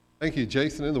Thank you,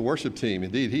 Jason, and the worship team.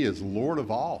 Indeed, he is Lord of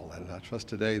all, and I trust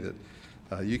today that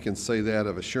you can say that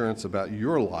of assurance about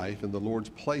your life and the Lord's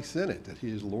place in it, that he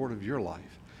is Lord of your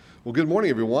life. Well, good morning,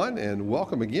 everyone, and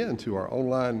welcome again to our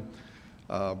online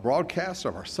broadcast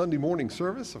of our Sunday morning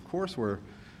service. Of course, we're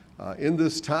in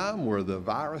this time where the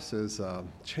virus has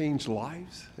changed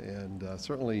lives and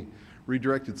certainly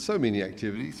redirected so many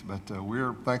activities, but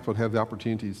we're thankful to have the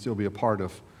opportunity to still be a part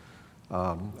of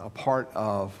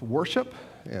worship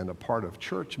and a part of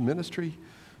church ministry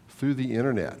through the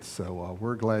internet. So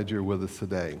we're glad you're with us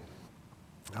today.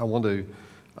 I want to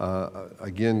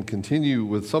again continue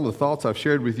with some of the thoughts I've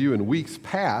shared with you in weeks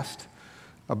past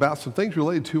about some things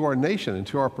related to our nation and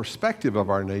to our perspective of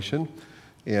our nation.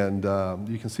 And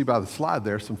you can see by the slide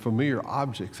there some familiar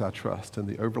objects, I trust, and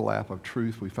the overlap of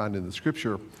truth we find in the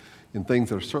Scripture in things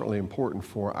that are certainly important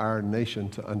for our nation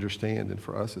to understand and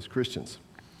for us as Christians.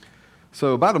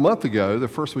 So about a month ago, the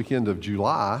first weekend of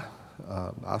July,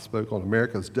 I spoke on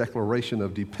America's Declaration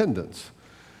of Dependence,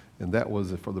 and that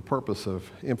was for the purpose of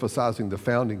emphasizing the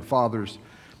Founding Fathers'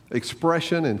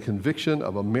 expression and conviction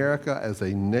of America as a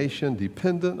nation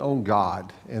dependent on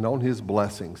God and on His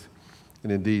blessings.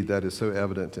 And indeed, that is so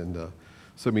evident in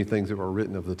so many things that were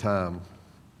written of the time.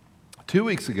 2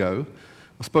 weeks ago,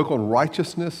 I spoke on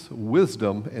righteousness,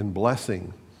 wisdom, and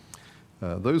blessing.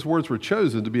 Those words were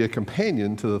chosen to be a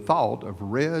companion to the thought of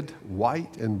red,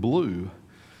 white, and blue.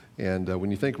 And when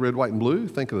you think red, white, and blue,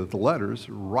 think of the letters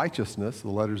righteousness,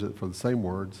 the letters for the same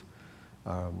words,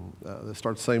 that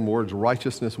start the same words,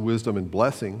 righteousness, wisdom, and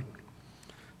blessing.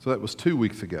 So that was 2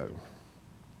 weeks ago.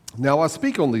 Now, I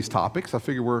speak on these topics. I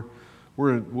figure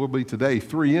we'll be today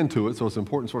 3 into it, so it's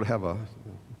important to sort of have a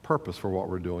purpose for what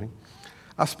we're doing.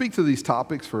 I speak to these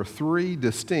topics for 3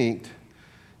 distinct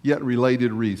yet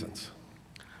related reasons: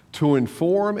 to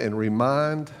inform and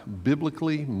remind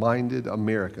biblically minded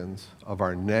Americans of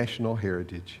our national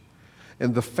heritage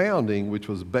and the founding, which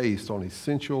was based on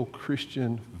essential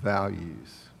Christian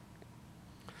values.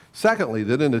 Secondly,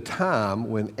 that in a time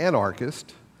when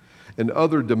anarchists and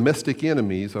other domestic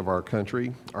enemies of our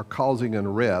country are causing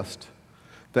unrest,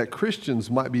 that Christians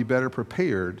might be better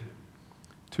prepared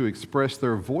to express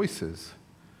their voices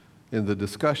in the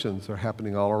discussions that are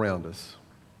happening all around us.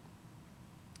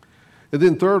 And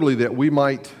then thirdly, that we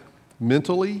might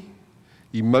mentally,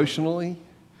 emotionally,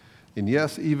 and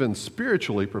yes, even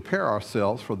spiritually prepare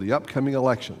ourselves for the upcoming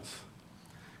elections.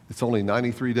 It's only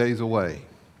 93 days away.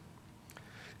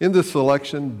 In this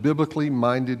election, biblically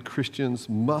minded Christians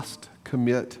must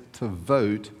commit to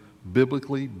vote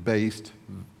biblically based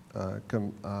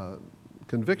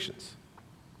convictions.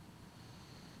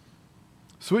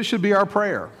 So it should be our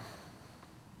prayer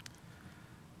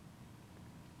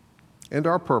and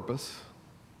our purpose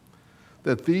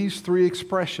that these 3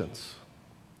 expressions,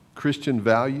 Christian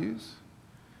values,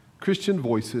 Christian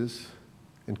voices,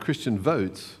 and Christian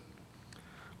votes,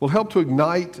 will help to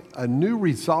ignite a new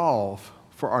resolve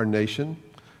for our nation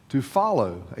to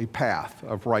follow a path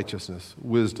of righteousness,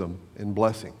 wisdom, and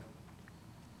blessing.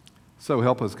 So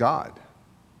help us God.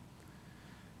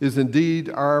 It is indeed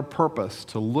our purpose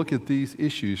to look at these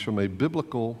issues from a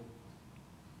biblical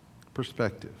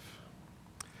perspective.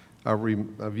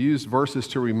 I've used verses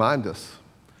to remind us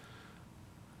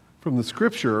from the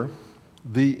Scripture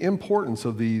the importance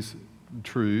of these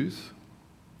truths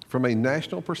from a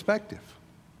national perspective.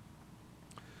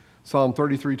 Psalm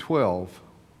 33:12,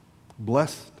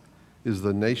 blessed is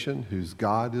the nation whose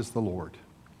God is the Lord.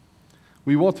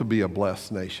 We want to be a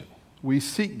blessed nation. We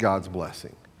seek God's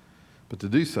blessing. But to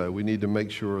do so, we need to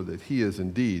make sure that He is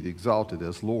indeed exalted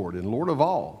as Lord and Lord of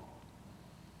all.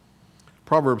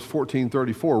 Proverbs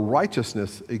 14:34,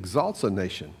 righteousness exalts a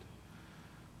nation,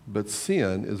 but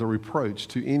sin is a reproach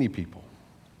to any people.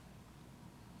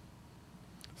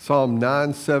 Psalm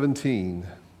 9:17,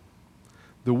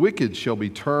 the wicked shall be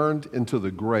turned into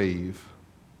the grave,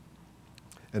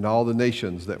 and all the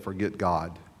nations that forget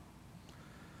God.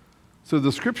 So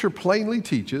the Scripture plainly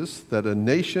teaches that a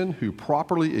nation who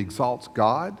properly exalts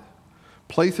God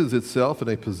places itself in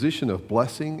a position of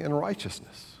blessing and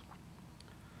righteousness.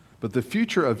 But the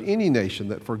future of any nation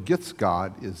that forgets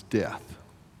God is death.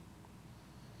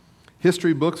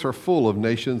 History books are full of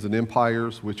nations and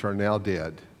empires which are now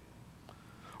dead,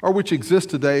 or which exist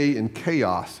today in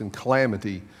chaos and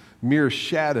calamity, mere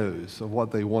shadows of what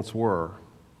they once were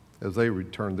as they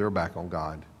returned their back on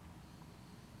God.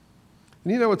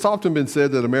 And you know, it's often been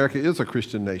said that America is a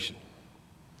Christian nation.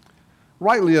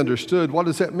 Rightly understood, what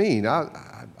does that mean? I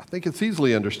think it's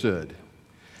easily understood.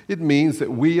 It means that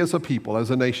we as a people,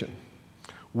 as a nation,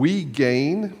 we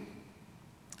gain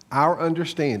our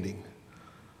understanding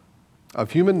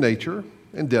of human nature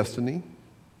and destiny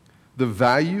the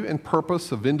value and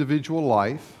purpose of individual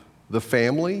life, the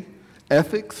family,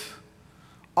 ethics,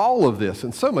 all of this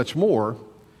and so much more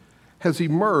has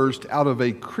emerged out of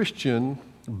a Christian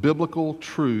biblical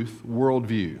truth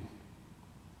worldview.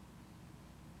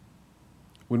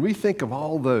 When we think of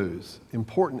all those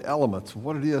important elements of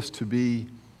what it is to be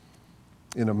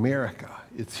in America,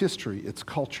 its history, its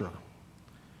culture,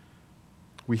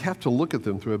 we have to look at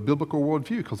them through a biblical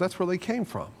worldview because that's where they came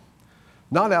from.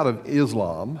 Not out of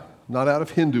Islam, not out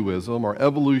of Hinduism or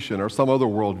evolution or some other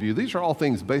worldview. These are all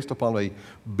things based upon a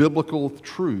biblical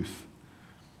truth.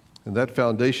 And that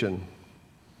foundation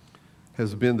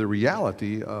has been the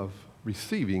reality of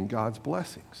receiving God's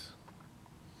blessings.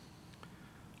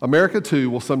 America, too,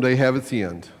 will someday have its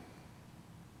end.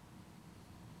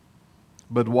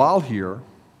 But while here,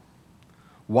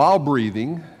 while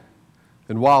breathing,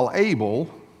 and while able,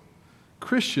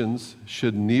 Christians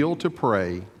should kneel to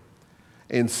pray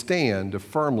and stand to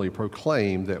firmly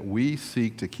proclaim that we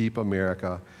seek to keep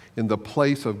America in the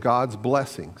place of God's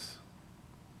blessings,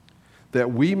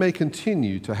 that we may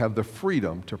continue to have the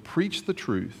freedom to preach the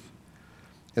truth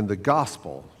and the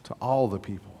gospel to all the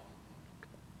people.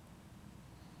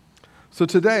 So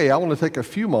today, I want to take a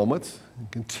few moments and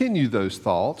continue those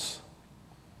thoughts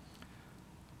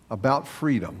about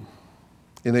freedom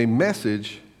in a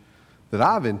message that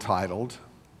I've entitled,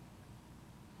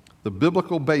 The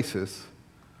Biblical Basis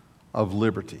of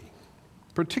Liberty,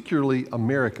 particularly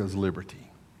America's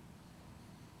liberty.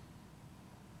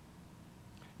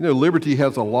 You know, liberty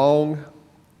has a long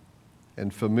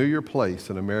and familiar place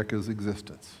in America's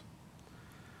existence.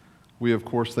 We, of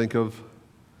course, think of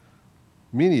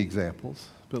many examples,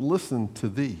 but listen to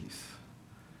these.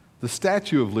 The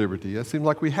Statue of Liberty, it seems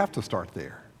like we have to start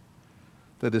there,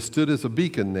 that has stood as a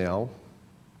beacon now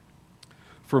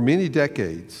for many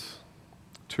decades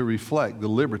to reflect the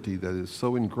liberty that is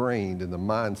so ingrained in the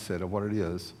mindset of what it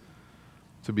is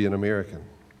to be an American.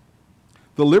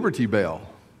 The Liberty Bell,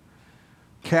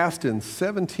 cast in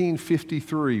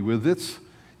 1753 with its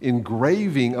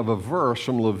engraving of a verse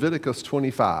from Leviticus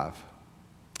 25.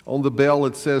 On the bell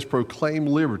it says, "Proclaim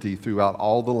liberty throughout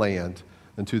all the land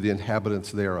and to the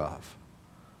inhabitants thereof."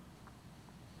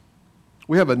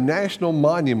 We have a national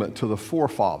monument to the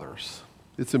forefathers.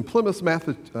 It's in Plymouth,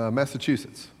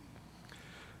 Massachusetts.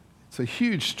 It's a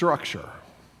huge structure.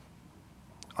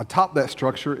 Atop that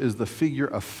structure is the figure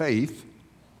of faith,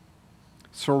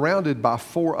 surrounded by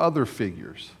 4 other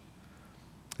figures,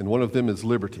 and one of them is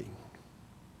liberty.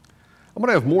 I'm going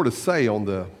to have more to say on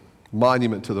the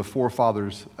monument to the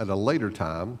forefathers at a later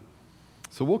time,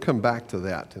 so we'll come back to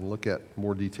that and look at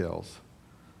more details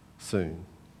soon.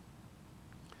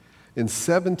 In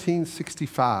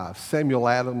 1765, Samuel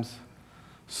Adams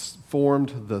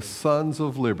formed the Sons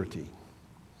of Liberty,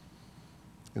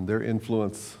 and their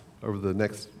influence over the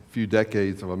next few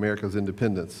decades of America's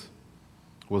independence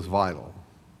was vital.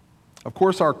 Of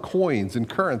course, our coins and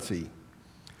currency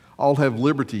all have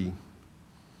liberty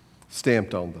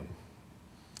stamped on them,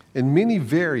 and many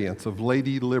variants of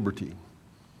Lady Liberty,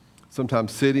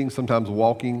 sometimes sitting, sometimes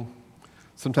walking,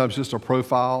 sometimes just a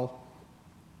profile.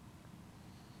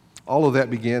 All of that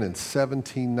began in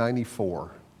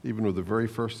 1794, even with the very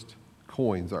first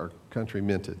coins our country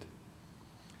minted.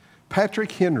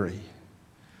 Patrick Henry,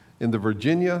 in the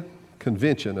Virginia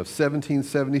Convention of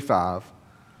 1775,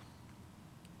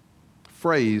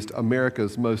 phrased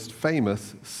America's most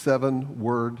famous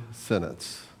 7-word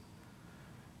sentence: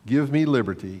 "Give me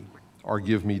liberty or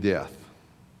give me death."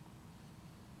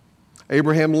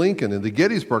 Abraham Lincoln, in the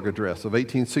Gettysburg Address of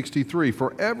 1863,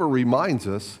 forever reminds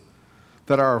us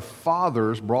that our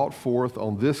fathers brought forth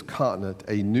on this continent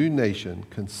a new nation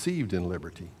conceived in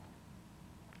liberty.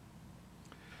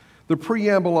 The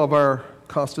preamble of our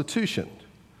Constitution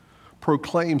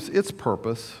proclaims its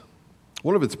purpose,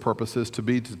 one of its purposes, to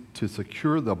be to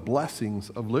secure the blessings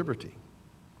of liberty.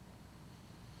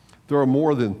 There are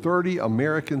more than 30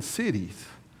 American cities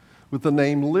with the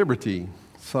name Liberty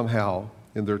somehow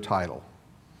in their title,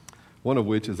 one of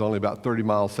which is only about 30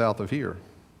 miles south of here.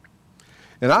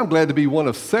 And I'm glad to be one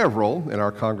of several in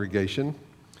our congregation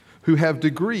who have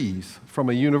degrees from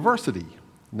a university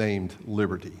named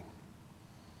Liberty.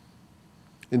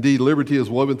 Indeed, liberty is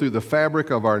woven through the fabric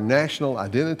of our national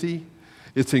identity.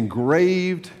 It's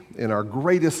engraved in our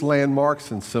greatest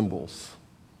landmarks and symbols.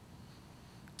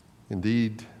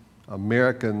 Indeed,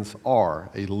 Americans are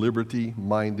a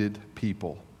liberty-minded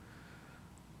people.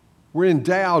 We're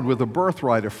endowed with a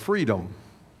birthright of freedom,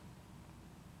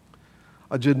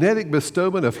 a genetic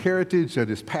bestowment of heritage that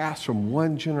is passed from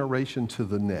one generation to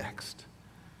the next.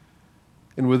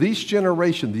 And with each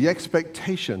generation, the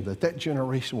expectation that that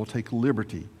generation will take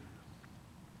liberty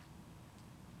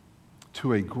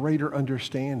to a greater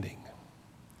understanding,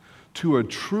 to a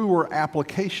truer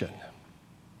application.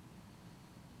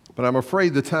 But I'm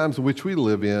afraid the times in which we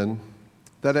live in,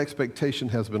 that expectation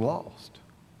has been lost.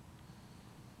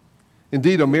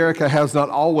 Indeed, America has not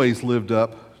always lived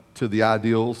up to the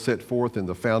ideals set forth in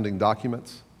the founding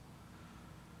documents.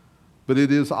 But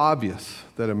it is obvious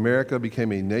that America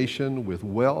became a nation with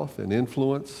wealth and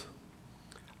influence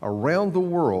around the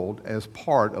world as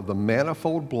part of the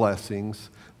manifold blessings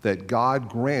that God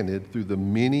granted through the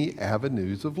many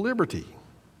avenues of liberty.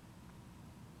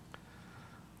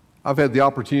 I've had the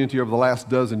opportunity over the last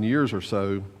dozen years or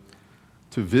so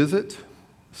to visit,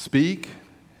 speak,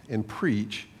 and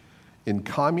preach in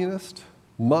communist,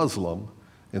 Muslim,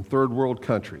 and third world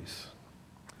countries.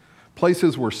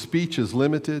 Places where speech is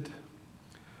limited,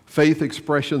 faith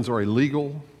expressions are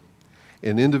illegal,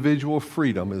 and individual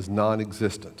freedom is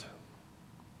non-existent.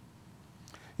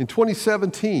 In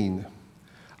 2017,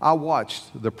 I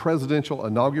watched the presidential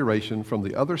inauguration from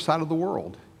the other side of the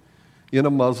world in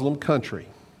a Muslim country.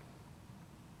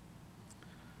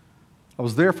 I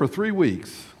was there for 3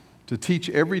 weeks to teach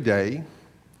every day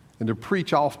and to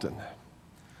preach often.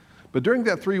 But during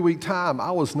that 3-week time,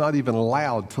 I was not even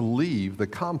allowed to leave the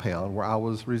compound where I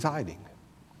was residing.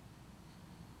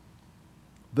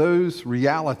 Those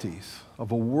realities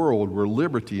of a world where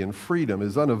liberty and freedom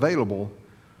is unavailable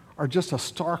are just a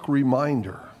stark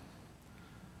reminder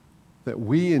that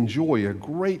we enjoy a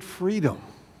great freedom,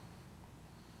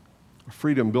 a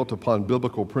freedom built upon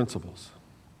biblical principles.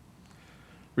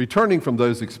 Returning from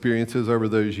those experiences over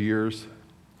those years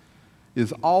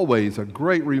is always a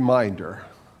great reminder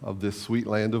of this sweet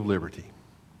land of liberty.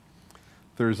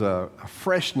 There's a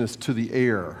freshness to the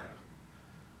air.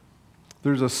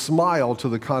 There's a smile to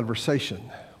the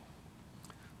conversation.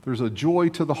 There's a joy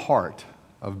to the heart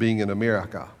of being in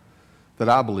America that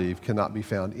I believe cannot be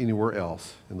found anywhere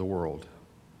else in the world.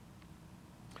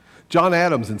 John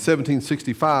Adams in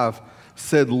 1765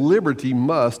 said liberty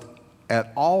must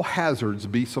at all hazards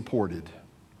be supported.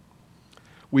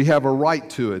 We have a right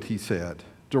to it, he said,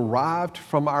 derived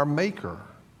from our Maker.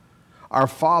 Our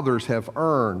fathers have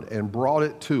earned and brought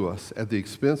it to us at the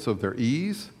expense of their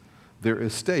ease, their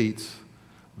estates,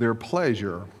 their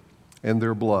pleasure, and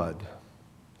their blood.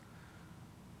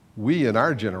 We in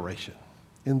our generation,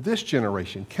 in this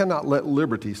generation, cannot let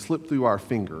liberty slip through our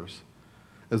fingers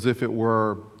as if it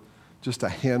were just a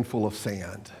handful of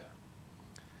sand.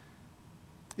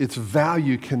 Its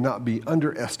value cannot be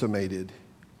underestimated,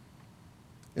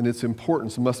 and its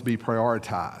importance must be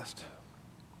prioritized.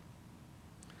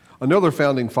 Another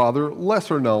founding father,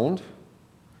 lesser known,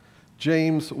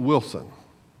 James Wilson.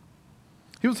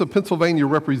 He was a Pennsylvania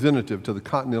representative to the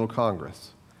Continental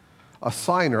Congress, a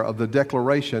signer of the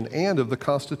Declaration and of the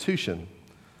Constitution.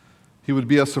 He would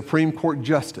be a Supreme Court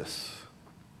justice.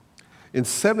 In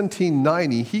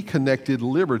 1790, he connected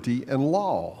liberty and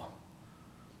law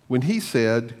when he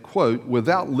said, quote,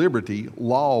 "Without liberty,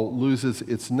 law loses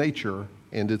its nature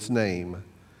and its name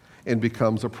and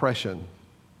becomes oppression.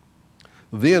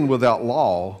 Then without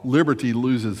law, liberty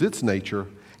loses its nature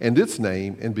and its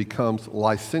name and becomes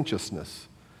licentiousness,"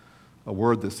 a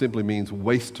word that simply means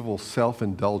wasteful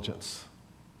self-indulgence.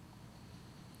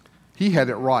 He had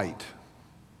it right.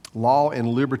 Law and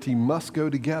liberty must go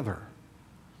together.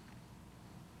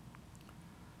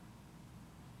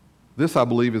 This, I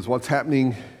believe, is what's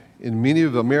happening in many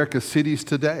of America's cities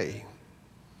today.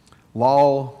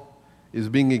 Law is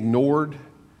being ignored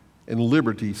and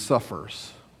liberty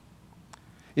suffers.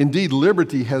 Indeed,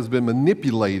 liberty has been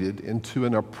manipulated into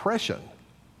an oppression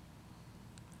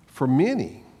for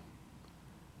many,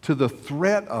 to the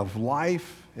threat of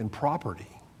life and property.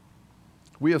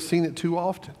 We have seen it too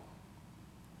often.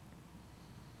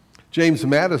 James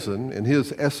Madison, in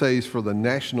his essays for the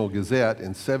National Gazette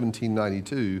in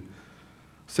 1792,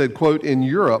 said, quote, "In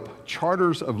Europe,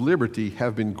 charters of liberty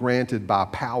have been granted by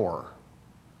power.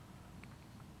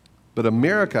 But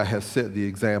America has set the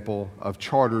example of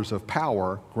charters of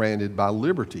power granted by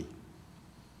liberty."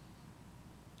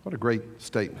 What a great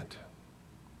statement.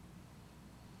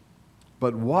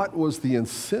 But what was the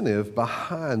incentive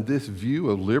behind this view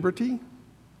of liberty?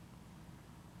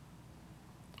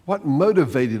 What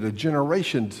motivated a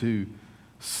generation to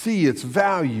see its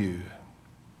value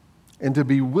and to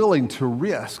be willing to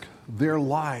risk their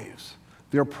lives,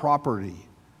 their property,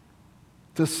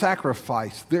 to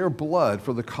sacrifice their blood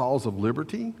for the cause of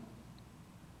liberty?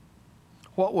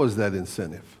 What was that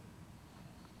incentive?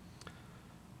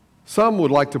 Some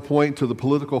would like to point to the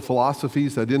political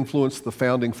philosophies that influenced the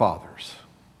founding fathers.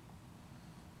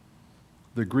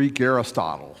 The Greek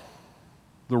Aristotle,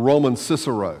 the Roman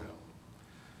Cicero,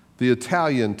 the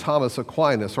Italian Thomas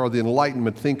Aquinas, or the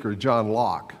Enlightenment thinker John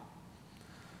Locke.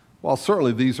 While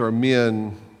certainly these are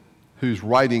men whose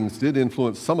writings did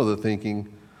influence some of the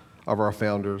thinking of our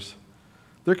founders,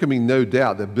 there can be no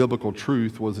doubt that biblical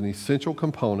truth was an essential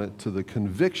component to the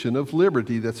conviction of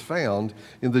liberty that's found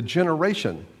in the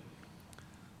generation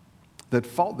that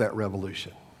fought that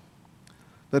revolution,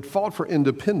 that fought for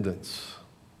independence,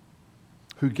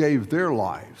 who gave their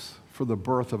lives for the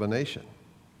birth of a nation.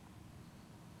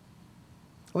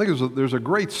 I think there's a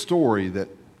great story that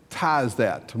ties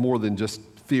that to more than just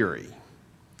theory.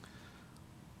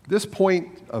 This point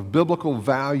of biblical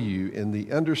value in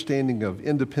the understanding of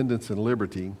independence and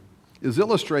liberty is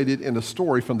illustrated in a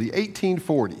story from the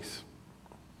 1840s.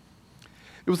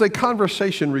 It was a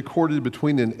conversation recorded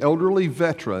between an elderly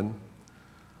veteran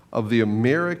of the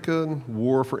American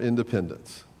War for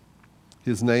Independence.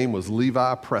 His name was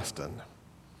Levi Preston.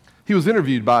 He was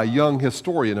interviewed by a young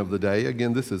historian of the day.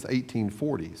 Again, this is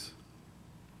 1840s.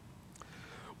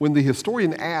 When the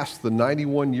historian asked the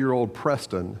 91-year-old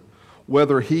Preston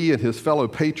whether he and his fellow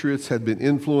patriots had been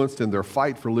influenced in their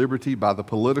fight for liberty by the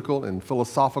political and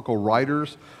philosophical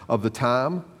writers of the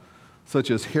time, such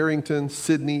as Harrington,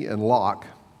 Sidney, and Locke,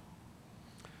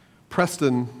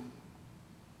 Preston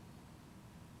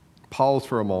paused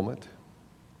for a moment,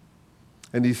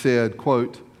 and he said,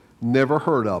 quote, "Never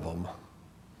heard of them.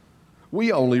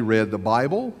 We only read the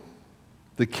Bible,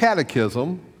 the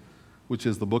Catechism," which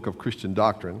is the book of Christian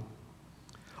doctrine,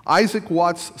 Isaac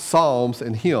Watts' Psalms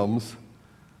and Hymns,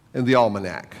 and the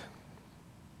Almanac.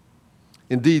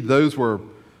 Indeed, those were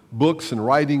books and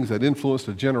writings that influenced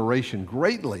a generation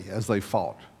greatly as they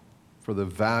fought for the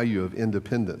value of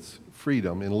independence,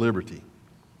 freedom, and liberty.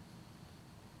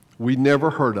 "We never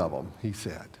heard of them," he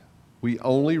said. "We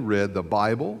only read the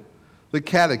Bible, the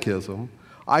Catechism,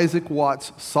 Isaac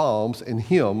Watts' Psalms and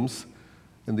Hymns,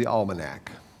 and the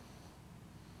Almanac."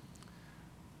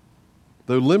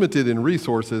 Though limited in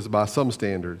resources by some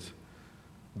standards,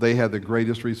 they had the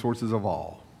greatest resources of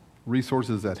all,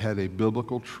 resources that had a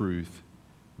biblical truth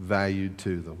valued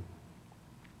to them.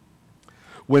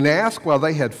 When asked why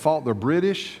they had fought the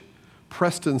British,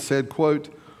 Preston said, quote,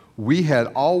 "We had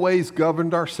always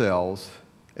governed ourselves,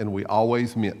 and we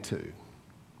always meant to."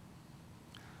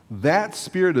 That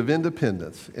spirit of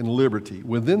independence and liberty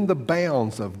within the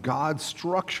bounds of God's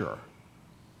structure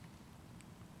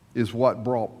is what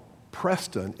brought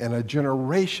Preston and a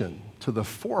generation to the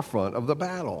forefront of the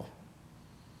battle,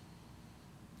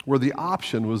 where the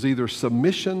option was either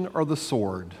submission or the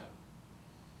sword.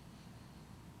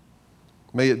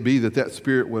 May it be that that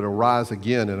spirit would arise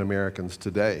again in Americans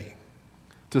today,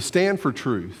 to stand for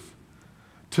truth,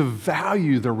 to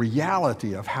value the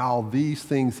reality of how these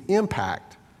things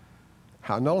impact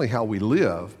not only how we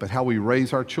live, but how we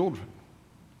raise our children,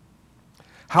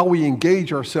 how we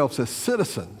engage ourselves as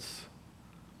citizens,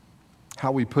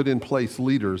 how we put in place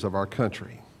leaders of our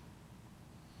country.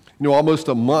 You know, almost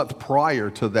a month prior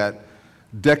to that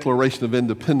Declaration of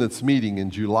Independence meeting in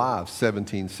July of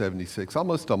 1776,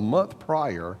 almost a month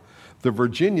prior, the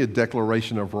Virginia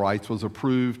Declaration of Rights was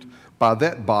approved by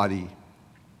that body.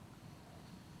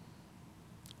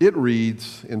 It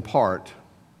reads, in part,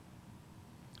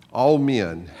 "All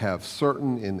men have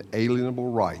certain inalienable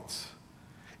rights,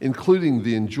 including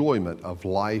the enjoyment of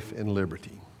life and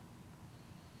liberty."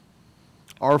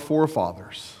 Our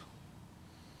forefathers,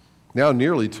 now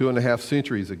nearly 2.5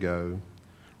 centuries ago,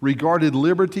 regarded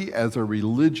liberty as a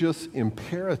religious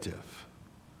imperative.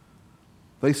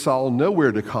 They saw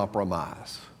nowhere to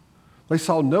compromise. They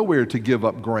saw nowhere to give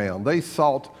up ground. They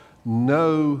sought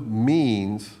no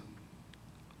means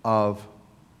of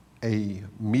a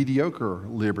mediocre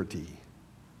liberty.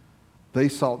 They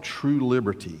sought true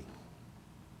liberty.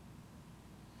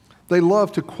 They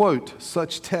loved to quote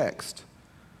such text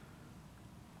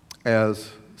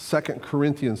as 2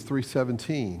 Corinthians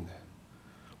 3:17,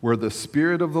 "Where the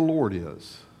Spirit of the Lord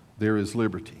is, there is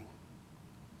liberty."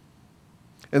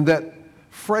 And that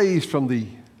phrase from the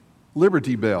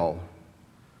Liberty Bell,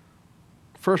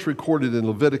 first recorded in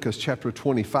Leviticus chapter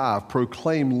 25,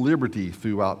 "Proclaim liberty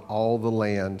throughout all the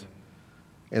land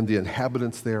and the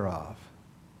inhabitants thereof."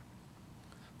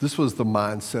 This was the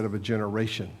mindset of a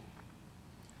generation.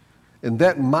 And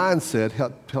that mindset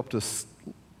helped us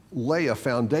lay a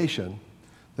foundation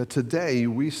that today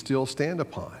we still stand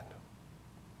upon.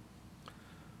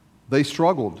 They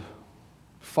struggled,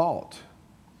 fought,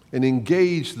 and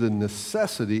engaged the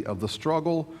necessity of the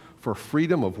struggle for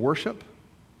freedom of worship.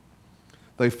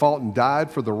 They fought and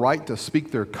died for the right to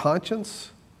speak their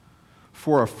conscience,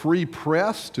 for a free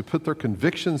press to put their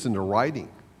convictions into writing,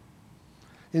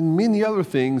 and many other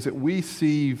things that we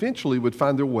see eventually would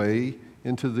find their way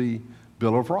into the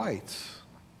Bill of Rights.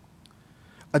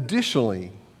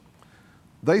 Additionally,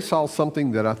 they saw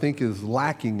something that I think is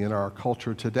lacking in our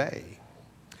culture today.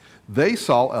 They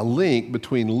saw a link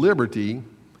between liberty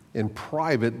and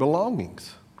private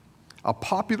belongings. A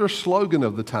popular slogan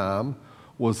of the time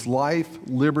was life,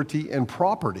 liberty, and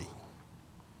property.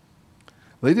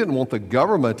 They didn't want the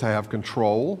government to have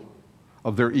control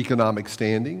of their economic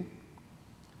standing.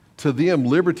 To them,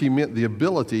 liberty meant the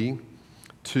ability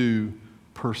to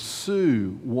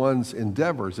pursue one's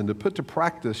endeavors and to put to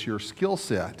practice your skill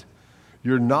set,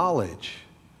 your knowledge,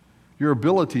 your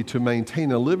ability to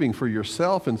maintain a living for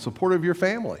yourself and support of your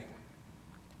family.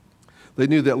 They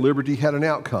knew that liberty had an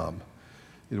outcome.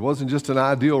 It wasn't just an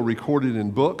ideal recorded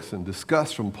in books and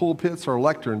discussed from pulpits or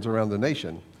lecterns around the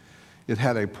nation. It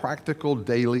had a practical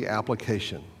daily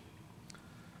application.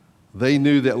 They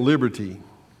knew that liberty,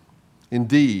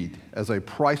 indeed, as a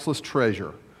priceless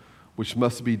treasure, which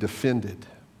must be defended.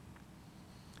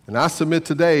 And I submit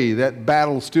today that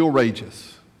battle still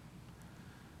rages,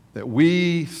 that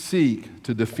we seek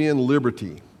to defend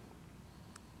liberty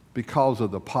because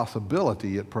of the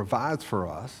possibility it provides for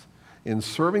us in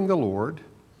serving the Lord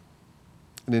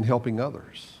and in helping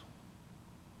others.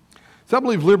 So I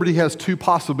believe liberty has two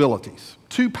possibilities,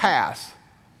 two paths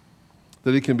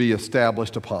that it can be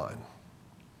established upon.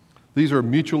 These are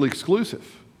mutually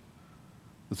exclusive.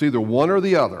 It's either one or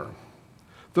the other.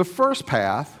 The first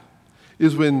path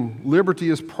is when liberty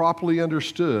is properly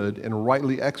understood and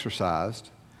rightly exercised.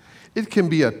 It can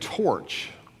be a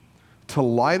torch to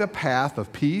light a path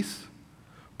of peace,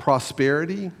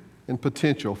 prosperity, and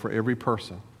potential for every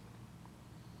person.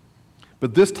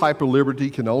 But this type of liberty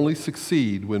can only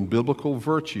succeed when biblical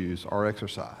virtues are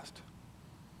exercised.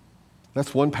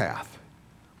 That's one path.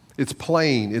 It's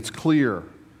plain, it's clear.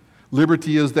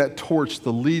 Liberty is that torch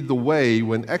to lead the way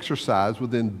when exercised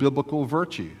within biblical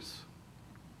virtues.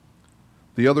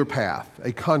 The other path,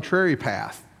 a contrary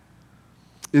path,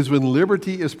 is when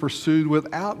liberty is pursued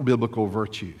without biblical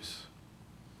virtues.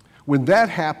 When that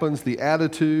happens, the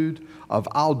attitude of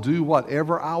I'll do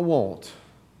whatever I want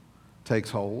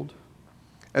takes hold,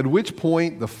 at which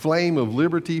point the flame of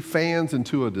liberty fans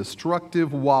into a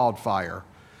destructive wildfire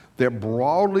that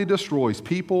broadly destroys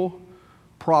people,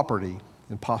 property,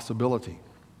 and possibility.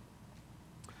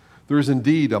 There is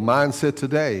indeed a mindset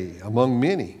today among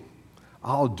many,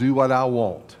 I'll do what I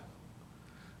want.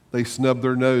 They snub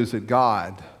their nose at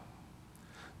God.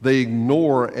 They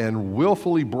ignore and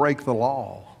willfully break the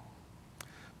law.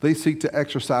 They seek to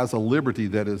exercise a liberty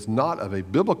that is not of a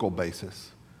biblical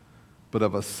basis, but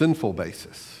of a sinful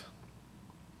basis.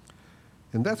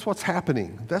 And that's what's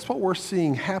happening. That's what we're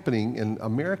seeing happening in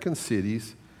American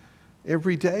cities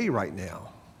every day right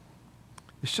now.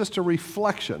 It's just a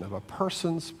reflection of a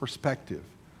person's perspective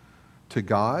to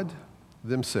God,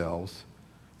 themselves,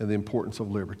 and the importance of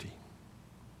liberty.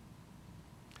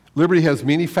 Liberty has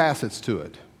many facets to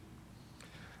it.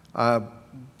 I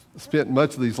spent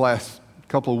much of these last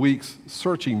couple of weeks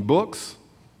searching books,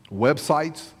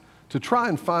 websites, to try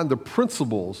and find the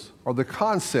principles or the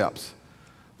concepts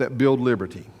that build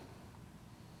liberty.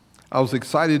 I was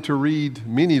excited to read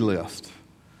many lists.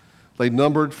 They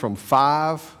numbered from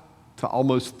 5 to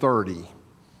almost 30.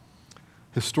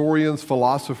 Historians,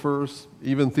 philosophers,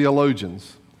 even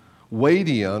theologians weighed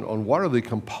in on what are the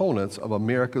components of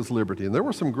America's liberty. And there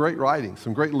were some great writings,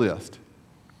 some great lists.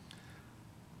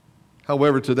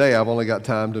 However, today I've only got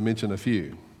time to mention a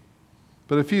few,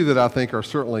 but a few that I think are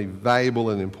certainly valuable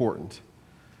and important.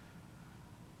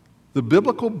 The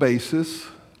biblical basis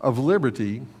of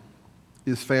liberty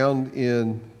is found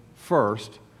in,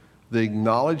 first, the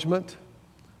acknowledgement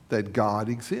that God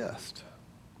exists.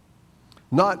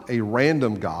 Not a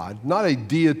random God, not a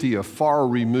deity of far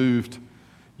removed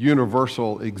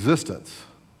universal existence,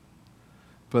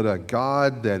 but a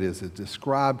God that is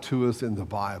described to us in the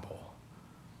Bible.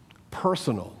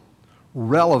 Personal,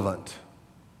 relevant,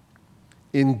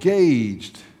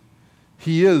 engaged.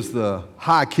 He is the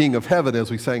high king of heaven,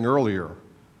 as we sang earlier,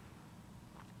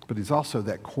 but he's also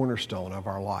that cornerstone of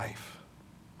our life.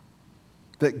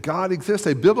 That God exists,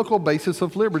 a biblical basis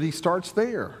of liberty starts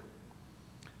there.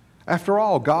 After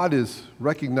all, God is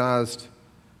recognized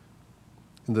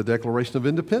in the Declaration of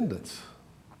Independence.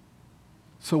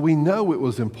 So we know it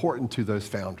was important to those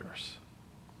founders.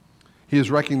 He is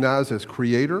recognized as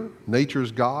creator,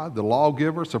 nature's God, the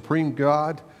lawgiver, supreme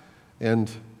God, and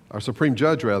our supreme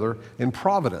judge, rather, and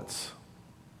providence.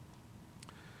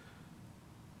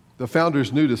 The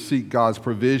founders knew to seek God's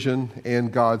provision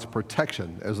and God's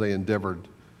protection as they endeavored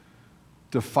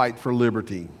to fight for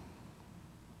liberty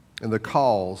and the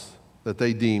cause that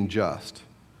they deemed just.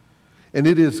 And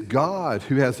it is God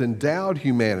who has endowed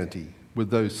humanity with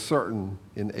those certain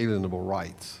inalienable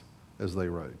rights, as they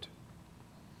wrote.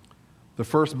 The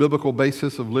first biblical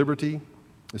basis of liberty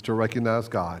is to recognize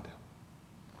God.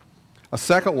 A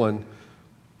second one,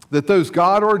 that those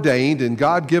God-ordained and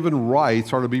God-given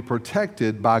rights are to be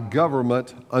protected by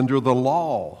government under the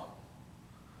law.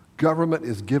 Government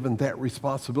is given that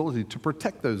responsibility to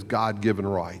protect those God-given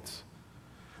rights,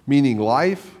 meaning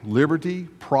life, liberty,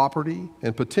 property,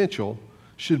 and potential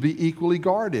should be equally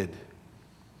guarded.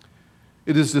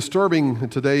 It is disturbing in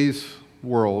today's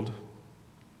world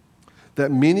that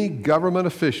many government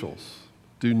officials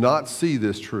do not see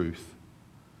this truth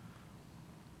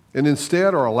and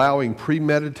instead are allowing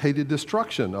premeditated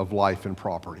destruction of life and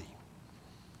property.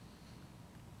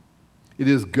 It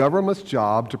is government's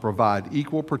job to provide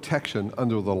equal protection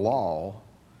under the law.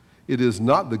 It is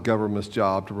not the government's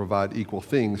job to provide equal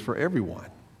things for everyone.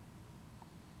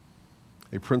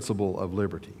 A principle of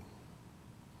liberty.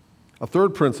 A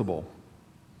third principle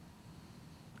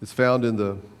is found in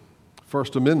the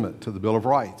First Amendment to the Bill of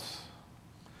Rights.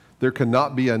 There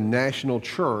cannot be a national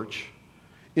church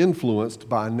influenced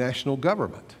by a national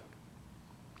government.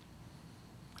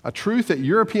 A truth that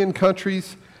European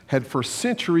countries had for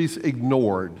centuries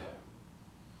ignored.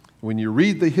 When you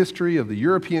read the history of the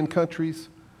European countries,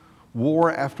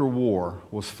 war after war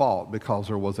was fought because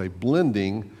there was a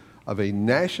blending of a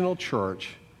national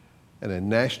church and a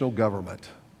national government.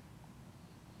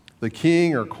 The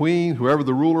king or queen, whoever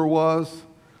the ruler was,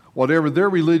 whatever their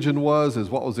religion was, is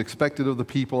what was expected of the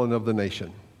people and of the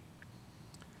nation.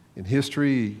 In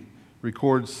history,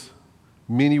 records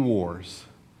many wars,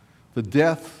 the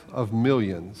death of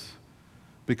millions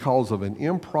because of an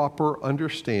improper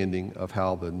understanding of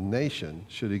how the nation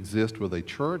should exist with a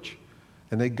church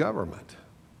and a government.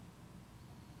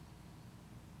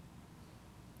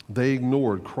 They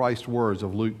ignored Christ's words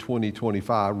of Luke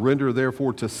 20:25, "Render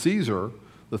therefore to Caesar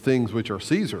the things which are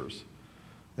Caesar's,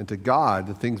 and to God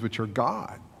the things which are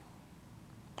God's."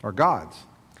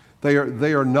 They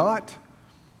are not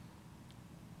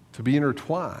to be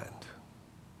intertwined.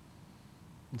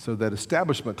 And so that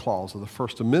establishment clause of the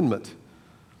First Amendment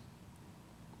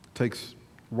takes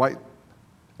right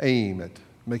aim at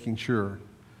making sure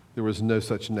there was no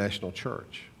such national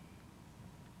church.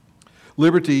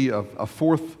 Liberty, a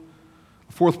fourth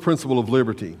principle of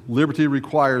liberty. Liberty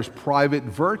requires private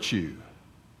virtue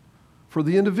for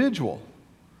the individual.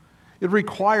 It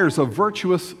requires a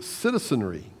virtuous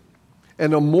citizenry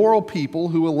and a moral people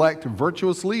who elect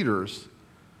virtuous leaders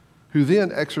who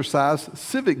then exercise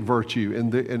civic virtue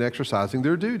in exercising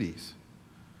their duties.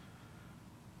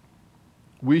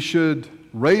 We should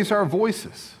raise our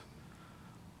voices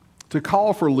to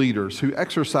call for leaders who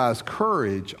exercise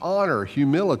courage, honor,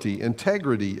 humility,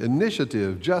 integrity,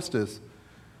 initiative, justice,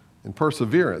 and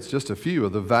perseverance. Just a few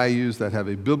of the values that have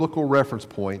a biblical reference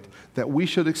point that we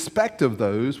should expect of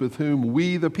those with whom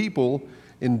we, the people,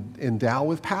 endow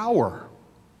with power.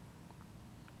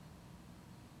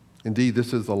 Indeed,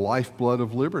 this is the lifeblood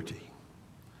of liberty,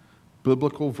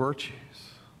 biblical virtues.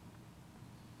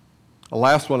 A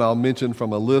last one I'll mention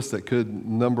from a list that could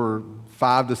number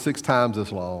 5 to 6 times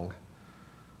as long.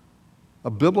 A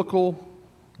biblical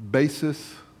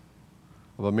basis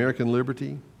of American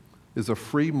liberty is a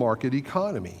free market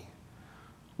economy,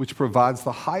 which provides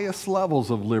the highest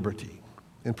levels of liberty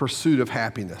in pursuit of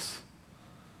happiness.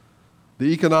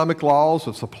 The economic laws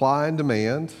of supply and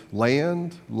demand,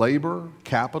 land, labor,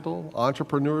 capital,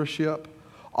 entrepreneurship,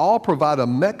 all provide a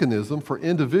mechanism for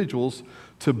individuals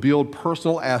to build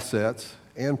personal assets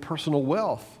and personal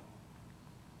wealth,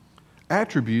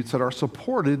 attributes that are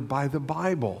supported by the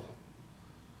Bible.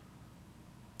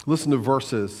 Listen to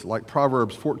verses like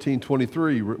Proverbs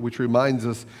 14:23, which reminds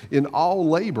us, in all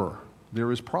labor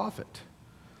there is profit.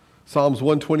 Psalms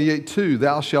 128:2,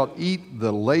 thou shalt eat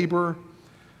the labor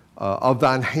of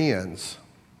thine hands.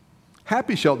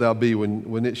 Happy shalt thou be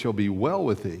when it shall be well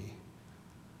with thee.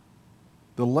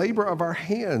 The labor of our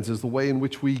hands is the way in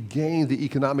which we gain the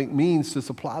economic means to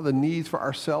supply the needs for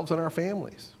ourselves and our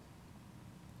families.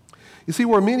 You see,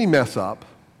 where many mess up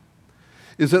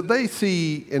is that they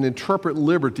see and interpret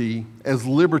liberty as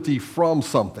liberty from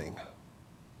something.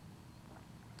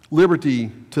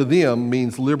 Liberty to them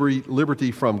means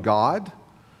liberty from God,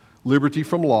 liberty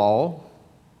from law,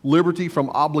 liberty from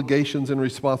obligations and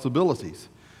responsibilities.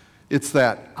 It's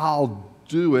that I'll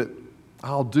do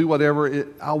whatever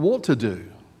I want to do.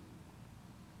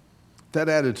 That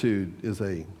attitude is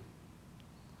a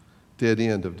dead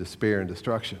end of despair and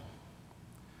destruction.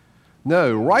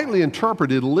 No, rightly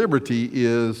interpreted, liberty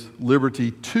is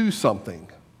liberty to something,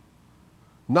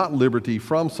 not liberty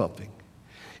from something.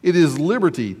 It is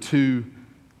liberty to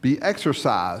be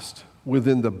exercised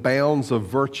within the bounds of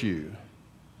virtue.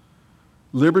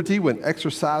 Liberty, when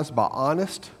exercised by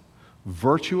honest,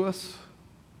 virtuous,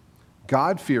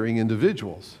 God-fearing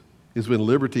individuals, is when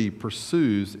liberty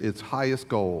pursues its highest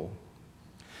goal.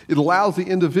 It allows the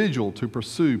individual to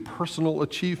pursue personal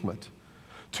achievement,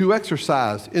 to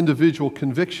exercise individual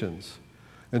convictions,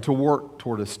 and to work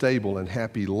toward a stable and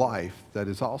happy life that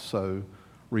is also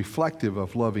reflective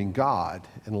of loving God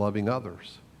and loving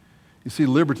others. You see,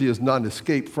 liberty is not an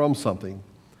escape from something.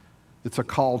 It's a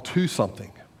call to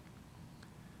something.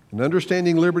 And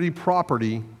understanding liberty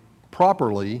properly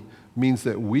means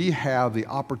that we have the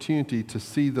opportunity to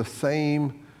see the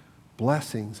same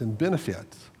blessings and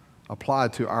benefits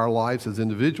applied to our lives as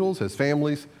individuals, as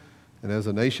families, and as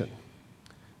a nation.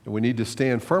 And we need to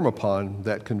stand firm upon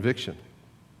that conviction.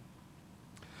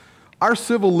 Our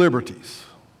civil liberties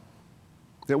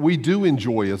that we do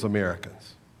enjoy as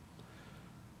Americans,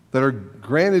 that are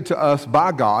granted to us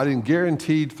by God and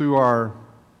guaranteed through our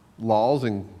laws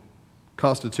and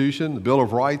Constitution, the Bill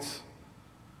of Rights,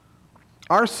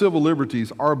 our civil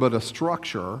liberties are but a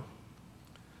structure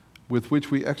with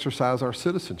which we exercise our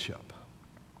citizenship.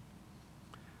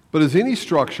 But as any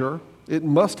structure, it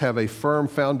must have a firm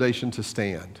foundation to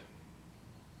stand.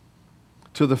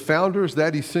 To the founders,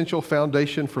 that essential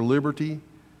foundation for liberty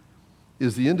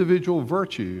is the individual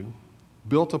virtue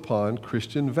built upon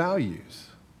Christian values.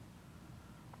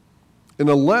 In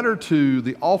a letter to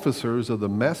the officers of the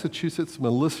Massachusetts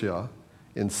militia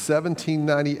in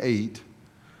 1798,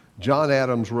 John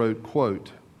Adams wrote,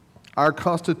 quote, "Our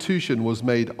Constitution was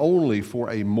made only for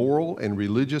a moral and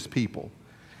religious people.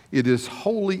 It is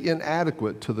wholly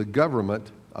inadequate to the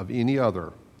government of any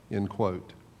other," end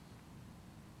quote.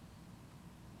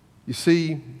 You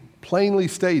see, plainly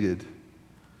stated,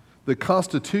 the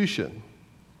Constitution,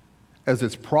 as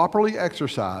it's properly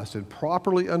exercised and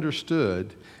properly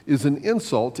understood, is an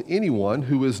insult to anyone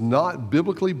who is not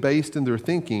biblically based in their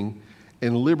thinking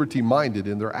and liberty-minded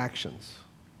in their actions.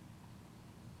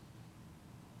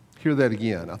 Hear that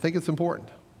again. I think it's important.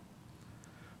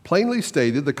 Plainly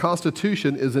stated, the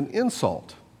Constitution is an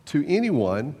insult to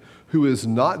anyone who is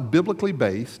not biblically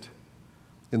based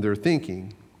in their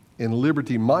thinking and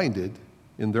liberty-minded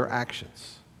in their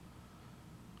actions.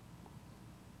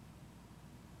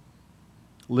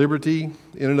 Liberty,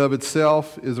 in and of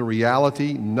itself, is a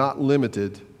reality not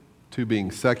limited to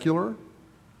being secular,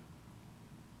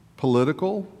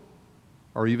 political,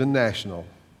 or even national.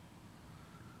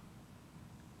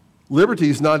 Liberty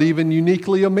is not even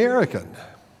uniquely American.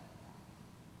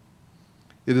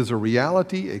 It is a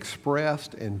reality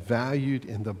expressed and valued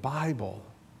in the Bible.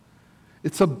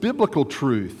 It's a biblical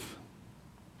truth.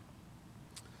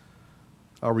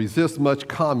 I'll resist much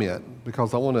comment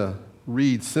because I want to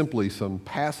read simply some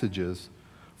passages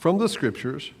from the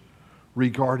Scriptures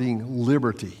regarding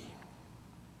liberty.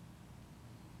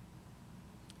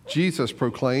 Jesus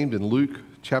proclaimed in Luke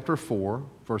chapter 4,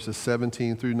 verses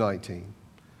 17 through 19.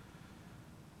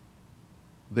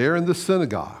 There in the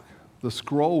synagogue, the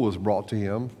scroll was brought to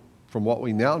him from what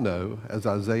we now know as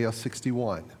Isaiah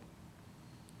 61.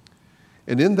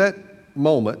 And in that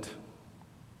moment,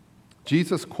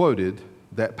 Jesus quoted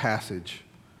that passage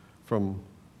from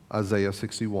Isaiah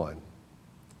 61.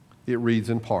 It reads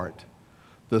in part,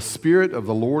 "The Spirit of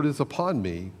the Lord is upon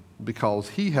me, because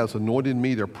he has anointed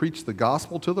me to preach the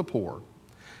gospel to the poor.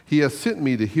 He has sent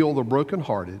me to heal the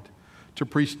brokenhearted, to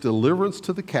preach deliverance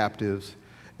to the captives,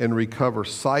 and recover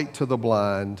sight to the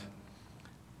blind,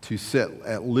 to set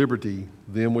at liberty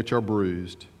them which are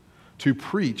bruised, to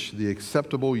preach the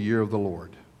acceptable year of the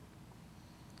Lord."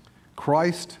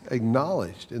 Christ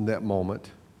acknowledged in that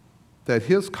moment that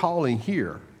his calling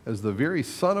here as the very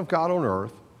Son of God on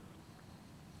earth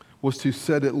was to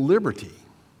set at liberty,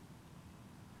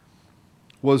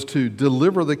 was to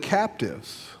deliver the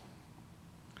captives,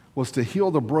 was to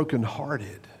heal the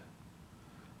brokenhearted,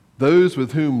 those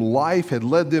with whom life had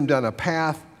led them down a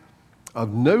path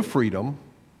of no freedom,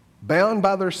 bound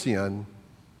by their sin,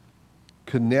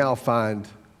 could now find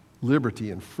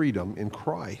liberty and freedom in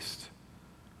Christ.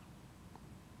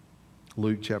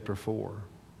 Luke chapter 4.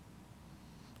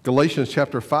 Galatians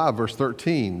chapter 5, verse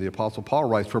 13, the Apostle Paul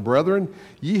writes, "For brethren,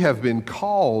 ye have been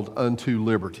called unto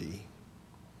liberty."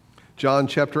 John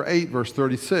chapter 8, verse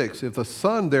 36, "If the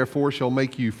Son therefore shall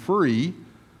make you free,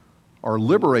 or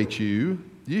liberate you,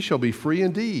 ye shall be free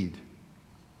indeed."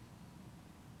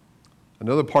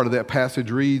 Another part of that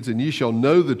passage reads, "And ye shall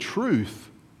know the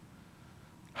truth."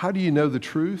 How do you know the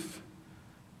truth?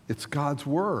 It's God's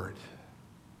Word.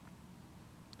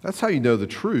 That's how you know the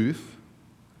truth,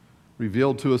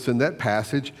 revealed to us in that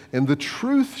passage. "And the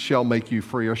truth shall make you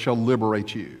free," or shall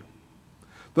liberate you.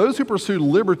 Those who pursue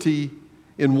liberty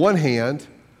in one hand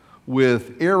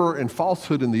with error and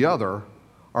falsehood in the other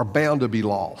are bound to be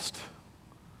lost.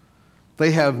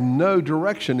 They have no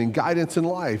direction and guidance in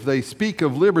life. They speak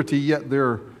of liberty, yet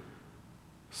their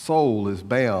soul is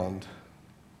bound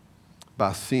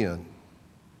by sin.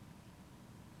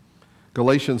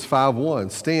 Galatians 5:1,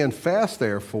 stand fast,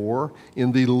 therefore,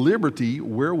 in the liberty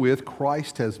wherewith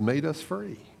Christ has made us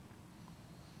free.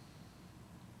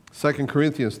 2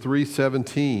 Corinthians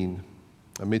 3:17,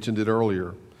 I mentioned it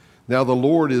earlier. Now the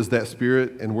Lord is that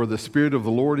Spirit, and where the Spirit of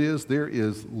the Lord is, there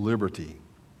is liberty.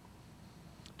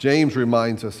 James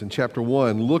reminds us in chapter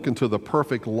 1, look into the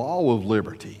perfect law of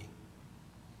liberty.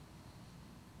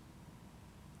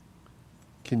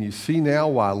 Can you see now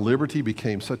why liberty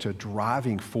became such a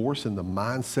driving force in the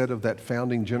mindset of that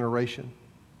founding generation?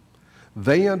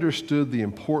 They understood the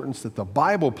importance that the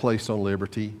Bible placed on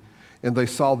liberty, and they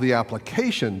saw the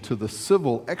application to the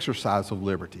civil exercise of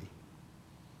liberty.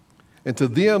 And to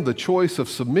them, the choice of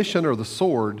submission or the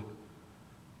sword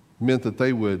meant that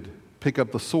they would pick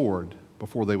up the sword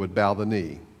before they would bow the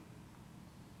knee.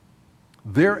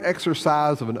 Their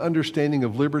exercise of an understanding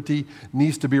of liberty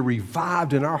needs to be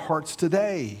revived in our hearts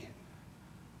today.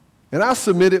 And I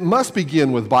submit it must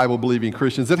begin with Bible-believing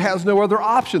Christians. It has no other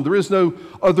option. There is no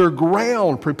other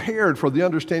ground prepared for the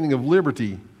understanding of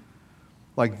liberty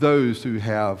like those who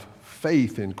have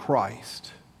faith in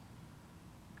Christ.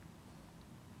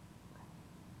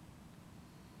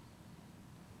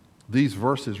 These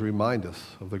verses remind us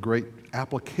of the great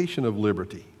application of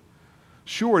liberty.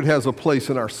 Sure, it has a place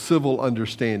in our civil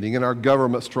understanding, in our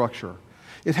government structure.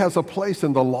 It has a place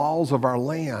in the laws of our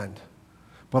land.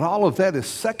 But all of that is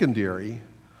secondary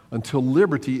until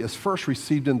liberty is first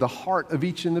received in the heart of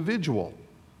each individual.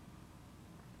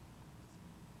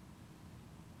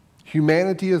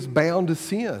 Humanity is bound to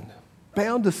sin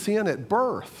at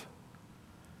birth.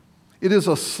 It is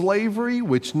a slavery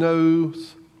which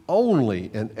knows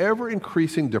only an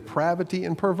ever-increasing depravity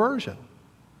and perversion.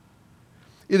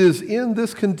 It is in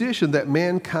this condition that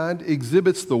mankind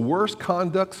exhibits the worst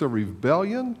conducts of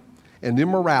rebellion and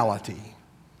immorality,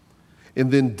 and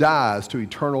then dies to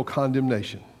eternal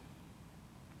condemnation.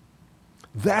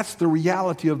 That's the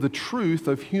reality of the truth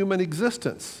of human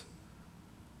existence.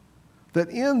 That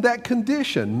in that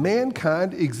condition,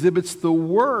 mankind exhibits the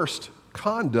worst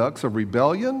conducts of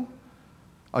rebellion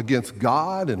against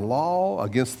God and law,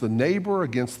 against the neighbor,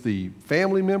 against the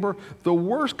family member, the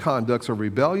worst conducts of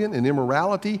rebellion and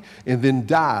immorality, and then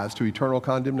dies to eternal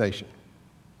condemnation.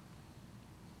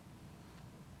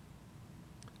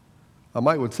 I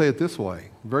would say it this way,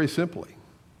 very simply.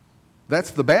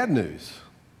 That's the bad news.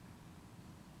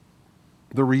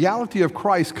 The reality of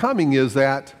Christ's coming is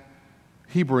that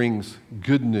he brings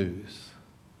good news.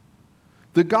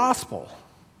 The gospel.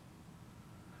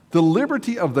 The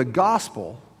liberty of the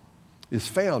gospel is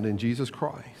found in Jesus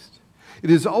Christ. It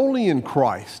is only in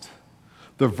Christ,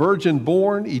 the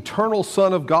virgin-born, eternal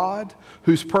Son of God,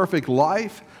 whose perfect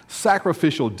life,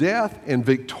 sacrificial death, and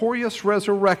victorious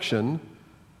resurrection,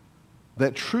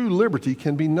 that true liberty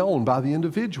can be known by the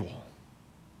individual.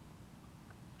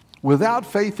 Without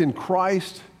faith in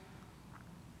Christ,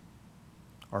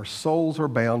 our souls are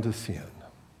bound to sin.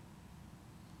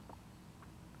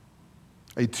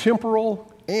 A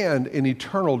temporal and an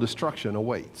eternal destruction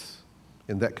awaits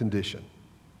in that condition.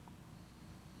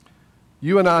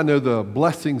 You and I know the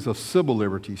blessings of civil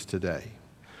liberties today.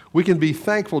 We can be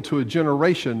thankful to a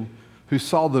generation who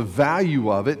saw the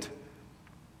value of it,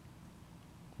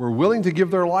 were willing to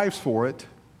give their lives for it,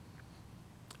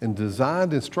 and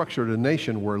designed and structured a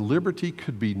nation where liberty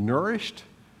could be nourished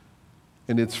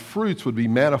and its fruits would be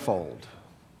manifold.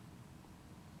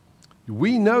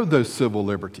 We know those civil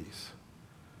liberties.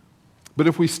 But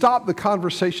if we stop the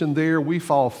conversation there, we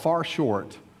fall far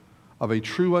short of a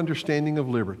true understanding of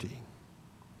liberty.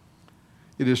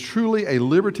 It is truly a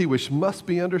liberty which must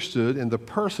be understood in the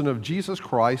person of Jesus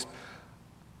Christ,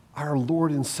 our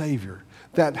Lord and Savior,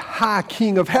 that high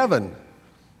King of heaven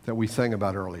that we sang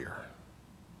about earlier.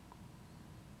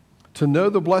 To know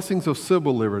the blessings of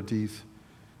civil liberties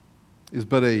is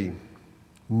but a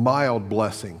mild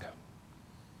blessing.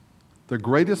 The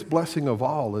greatest blessing of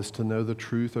all is to know the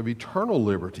truth of eternal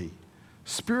liberty,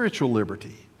 spiritual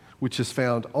liberty, which is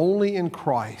found only in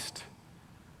Christ.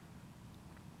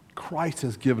 Christ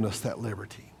has given us that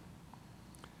liberty.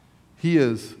 He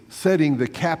is setting the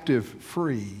captive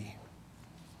free.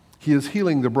 He is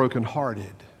healing the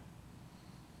brokenhearted.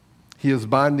 He is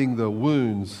binding the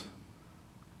wounds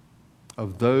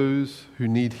of those who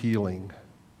need healing.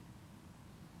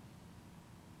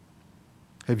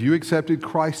 Have you accepted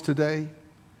Christ today?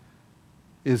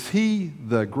 Is he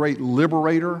the great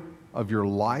liberator of your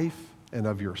life and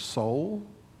of your soul?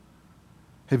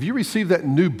 Have you received that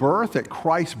new birth that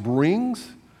Christ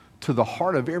brings to the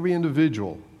heart of every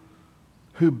individual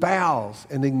who bows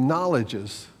and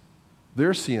acknowledges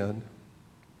their sin,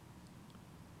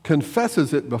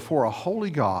 confesses it before a holy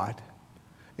God,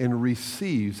 and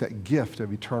receives that gift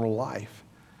of eternal life?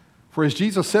 For as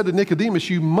Jesus said to Nicodemus,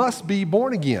 you must be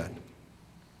born again,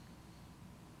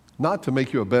 not to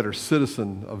make you a better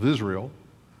citizen of Israel,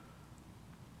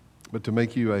 but to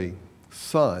make you a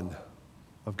son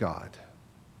of God.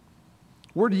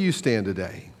 Where do you stand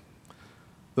today?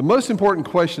 The most important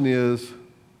question is,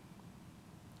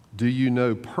 do you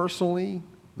know personally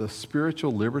the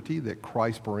spiritual liberty that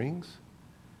Christ brings?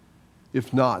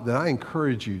 If not, then I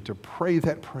encourage you to pray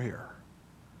that prayer.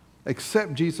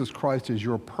 Accept Jesus Christ as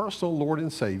your personal Lord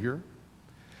and Savior,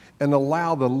 and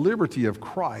allow the liberty of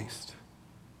Christ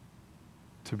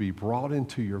to be brought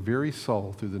into your very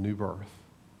soul through the new birth.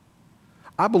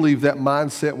 I believe that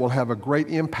mindset will have a great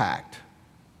impact,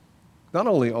 not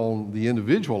only on the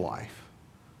individual life,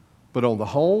 but on the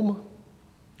home,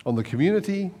 on the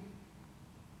community,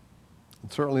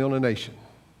 and certainly on a nation.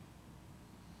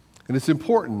 And it's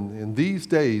important in these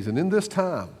days and in this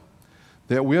time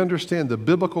that we understand the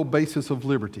biblical basis of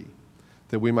liberty,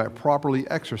 that we might properly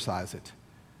exercise it,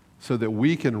 so that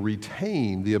we can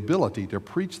retain the ability to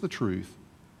preach the truth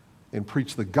and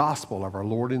preach the gospel of our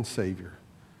Lord and Savior,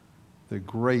 the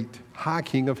great high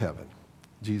King of heaven,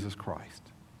 Jesus Christ.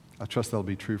 I trust that'll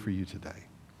be true for you today.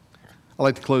 I'd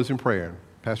like to close in prayer.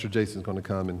 Pastor Jason's going to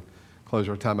come and close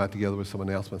our time out together with some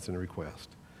announcements and a request.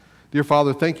 Dear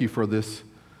Father, thank you for this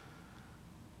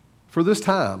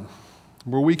time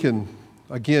where we can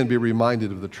again be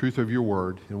reminded of the truth of your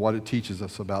word and what it teaches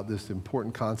us about this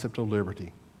important concept of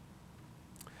liberty.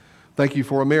 Thank you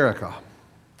for America.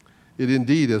 It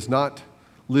indeed has not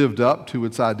lived up to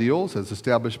its ideals as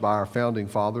established by our founding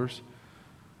fathers,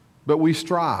 but we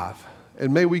strive,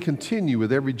 and may we continue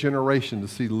with every generation to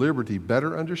see liberty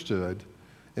better understood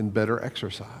and better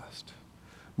exercised.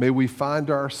 May we find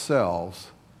ourselves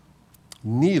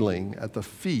kneeling at the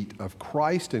feet of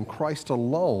Christ and Christ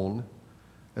alone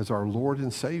as our Lord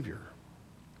and Savior,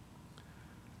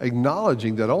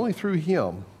 acknowledging that only through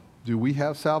Him do we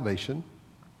have salvation,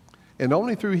 and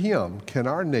only through Him can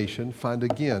our nation find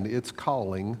again its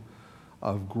calling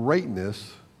of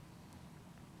greatness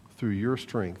through your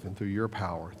strength and through your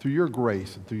power, through your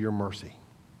grace and through your mercy.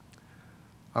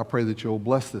 I pray that you'll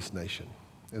bless this nation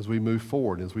as we move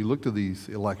forward, as we look to these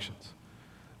elections.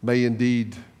 May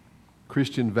indeed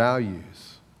Christian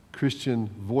values, Christian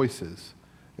voices,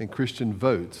 and Christian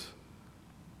votes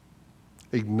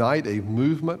ignite a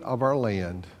movement of our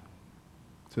land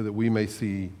so that we may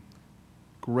see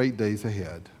great days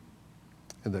ahead,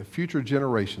 and that future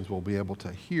generations will be able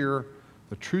to hear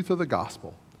the truth of the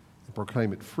gospel and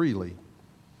proclaim it freely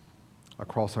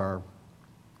across our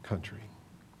country.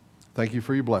 Thank you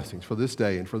for your blessings for this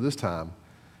day and for this time.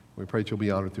 We pray that you'll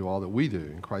be honored through all that we do.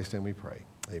 In Christ's name we pray.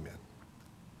 Amen.